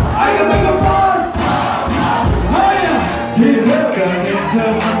ไอ้กับไมโครโฟนเฮ้ยที่เลิกกันเนี่ยเธอ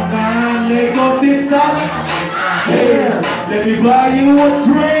ทำงานเลยก็ติดตัดLet me buy you a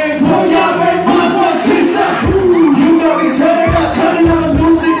drink. Pull your baby, my sister. You got me turning up,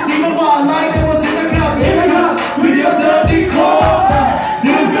 losing. Even while I never see the cup, in the cup, with your dirty core.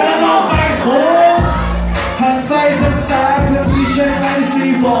 You fell off my core. หันไปทางซ้ายเพื่อที่ฉันไม่สิ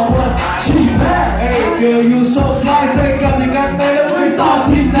บอกว่า she bad. Hey girl, you so fly. ใส่กับที่กันไปแล้วไม่ต่อ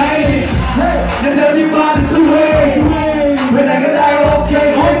ที่ไหน Hey, จะเดินที่บ้านสวยไปไหนก็ได้โอเค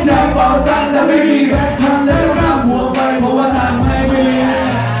โอ้ยจะเป่าตังค์แต่ไม่มีแบงค์พันแล้วก็หัวไปเพราะว่าทางไม่มี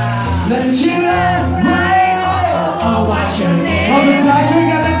และชื่ออะไร Oh what's your พอ name สุดท้ายช่วย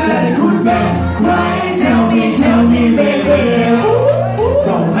กันและคุณเป็นใคร Tell me baby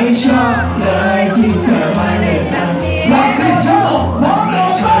ก็ไม่ชอบเลยที่เธอมาเล่นแบบนี้ Rock the show Rock the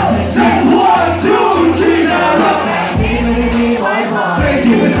show Say 1 2 3น่ารักแบบนี้ไม่ได้มีไว้พอให้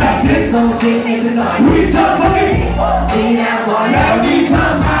ยิ้มสักนิดส่งเสียงให้สักหน่อยมีเธอคนนี้ดีแน่บ่อย แล้วมีเธอ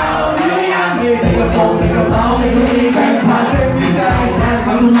เมาหรือยังในกระเป๋าในกระเป๋าไม่เคยมีแบงค์พันเซ็งที่ไหนนั่นท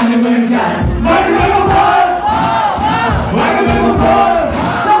ำมันเหมือนกันไม่ได้ไม่ต้องฟังไม่ได้ไม่ต้องฟัง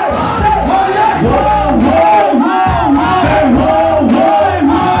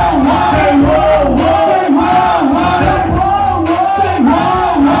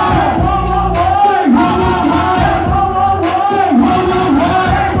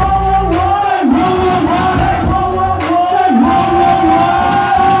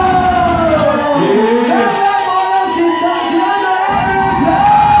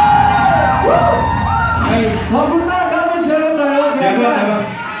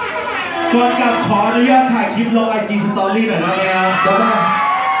ก่อนกลับขออนุญาตถ่ายคลิปลง IG Story หน่อยได้ไหมครับจะได้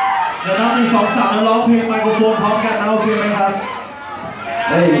เดี๋ยวน้อง1 2 3แล้วร้องเพลงไมโครโฟนพร้อมกันนะโอเคไหมครับ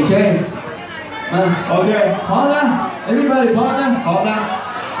โอเคมาโอเคพร้อมนะ everybody พร้อมนะ1 2 3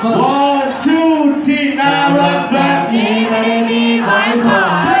น่ารักแบบ